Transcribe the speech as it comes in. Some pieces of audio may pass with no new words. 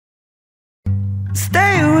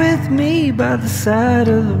Stay with me by the side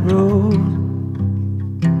of the road.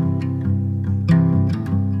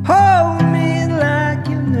 Hold me like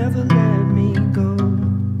you never let me go.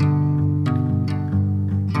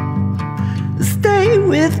 Stay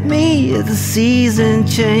with me as the season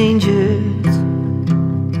changes.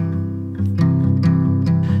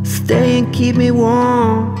 Stay and keep me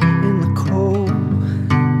warm in the cold.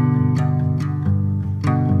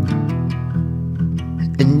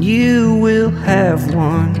 And you will have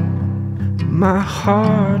won my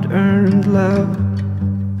hard-earned love.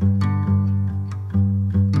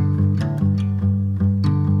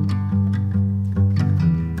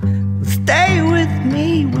 Stay with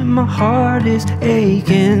me when my heart is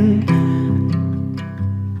aching.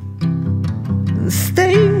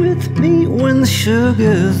 Stay with me when the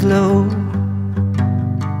sugar's low.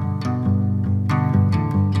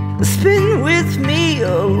 Spin with me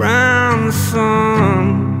around the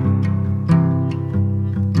sun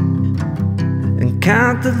and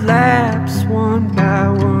count the laps one by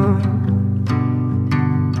one.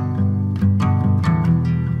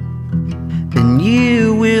 And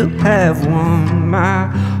you will have won my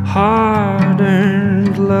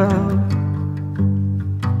hard-earned love.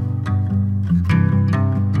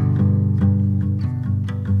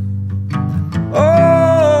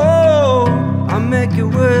 Oh, I'll make it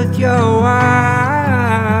worth your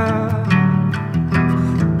while.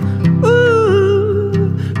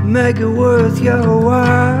 Ooh, make it worth your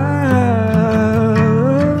while.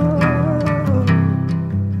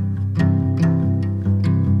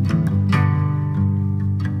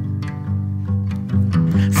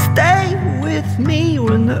 Stay with me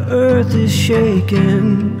when the earth is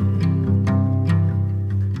shaking.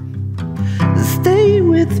 Stay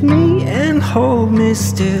with me and hold me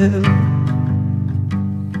still.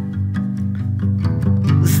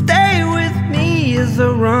 Stay with me as I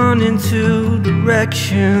run in two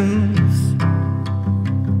directions.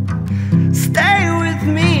 Stay with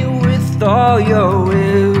me with all your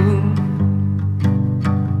will.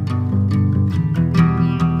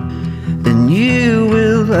 And you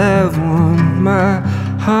will have won my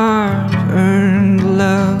hard-earned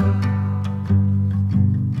love.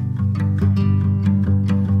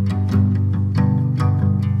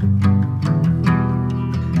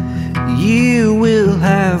 You will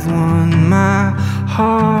have won my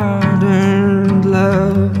hard-earned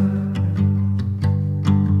love.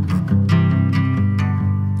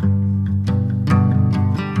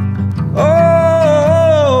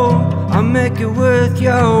 Oh, I'll make it worth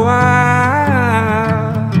your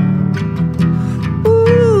while.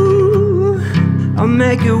 Ooh, I'll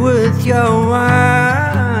make it worth your while.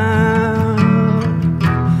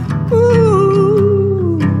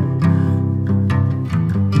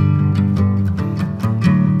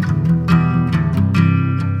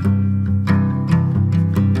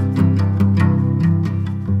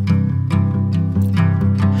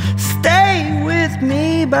 Stay with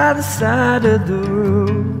me by the side of the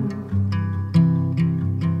road.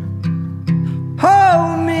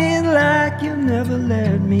 Hold me like you'll never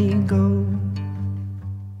let me go.